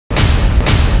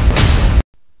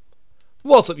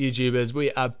What's up, YouTubers? We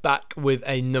are back with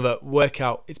another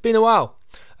workout. It's been a while.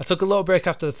 I took a little break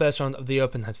after the first round of the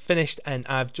Open had finished and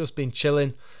I've just been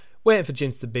chilling, waiting for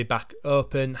gyms to be back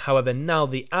open. However, now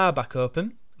they are back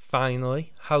open,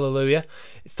 finally, hallelujah,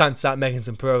 it's time to start making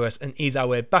some progress and ease our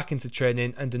way back into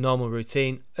training and a normal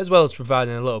routine, as well as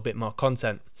providing a little bit more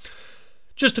content.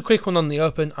 Just a quick one on the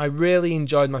Open. I really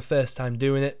enjoyed my first time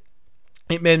doing it.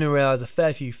 It made me realise a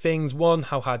fair few things. One,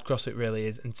 how hard CrossFit really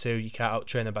is, and two, you can't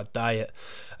out-train a bad diet.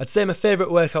 I'd say my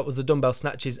favourite workout was the dumbbell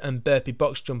snatches and burpee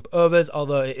box jump overs,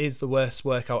 although it is the worst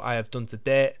workout I have done to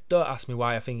date. Don't ask me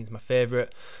why I think it's my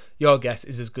favourite. Your guess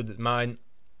is as good as mine.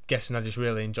 Guessing I just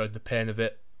really enjoyed the pain of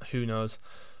it. Who knows?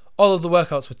 All of the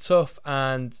workouts were tough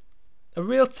and a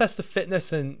real test of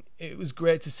fitness, and it was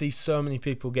great to see so many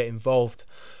people get involved.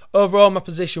 Overall, my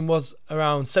position was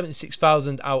around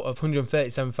 76,000 out of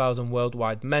 137,000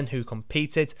 worldwide men who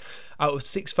competed. Out of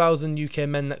 6,000 UK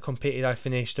men that competed, I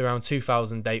finished around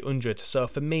 2,800. So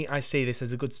for me, I see this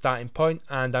as a good starting point,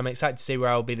 and I'm excited to see where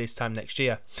I'll be this time next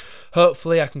year.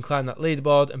 Hopefully, I can climb that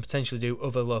leaderboard and potentially do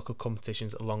other local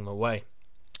competitions along the way.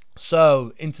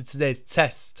 So, into today's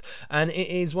test, and it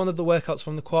is one of the workouts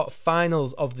from the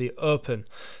quarterfinals of the Open.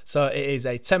 So it is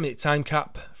a 10-minute time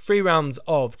cap, 3 rounds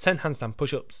of 10 handstand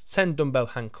push-ups, 10 dumbbell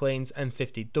hang cleans and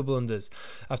 50 double unders.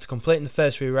 After completing the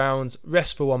first 3 rounds,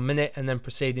 rest for 1 minute and then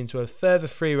proceed into a further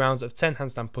 3 rounds of 10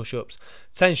 handstand push-ups,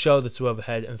 10 shoulder to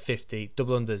overhead and 50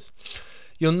 double unders.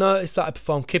 You'll notice that I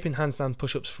performed kipping handstand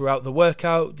push-ups throughout the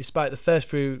workout, despite the first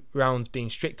 3 rounds being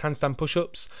strict handstand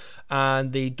push-ups,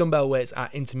 and the dumbbell weights are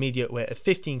intermediate weight of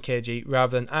 15 kg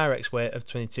rather than RX weight of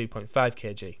 22.5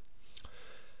 kg.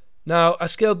 Now, I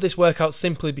scaled this workout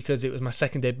simply because it was my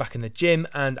second day back in the gym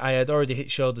and I had already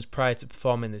hit shoulders prior to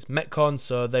performing this Metcon,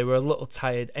 so they were a little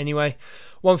tired anyway.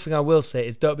 One thing I will say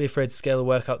is don't be afraid to scale a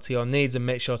workout to your needs and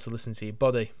make sure to listen to your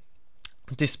body.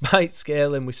 Despite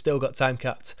scaling, we still got time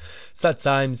capped. Sad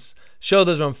times.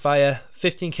 Shoulders are on fire.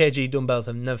 15 kg dumbbells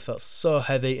have never felt so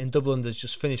heavy, and double unders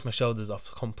just finished my shoulders off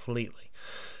completely.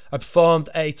 I performed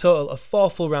a total of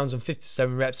 4 full rounds and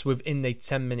 57 reps within the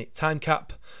 10-minute time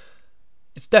cap.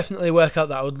 It's definitely a workout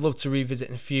that I would love to revisit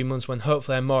in a few months when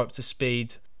hopefully I'm more up to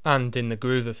speed and in the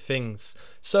groove of things.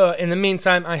 So in the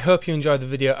meantime, I hope you enjoy the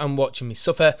video and watching me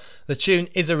suffer. The tune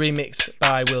is a remix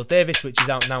by Will Davis, which is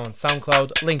out now on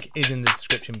SoundCloud. Link is in the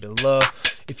description below.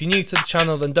 If you're new to the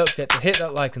channel, then don't forget to hit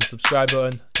that like and subscribe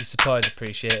button. Your support is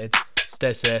appreciated.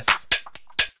 Stay safe.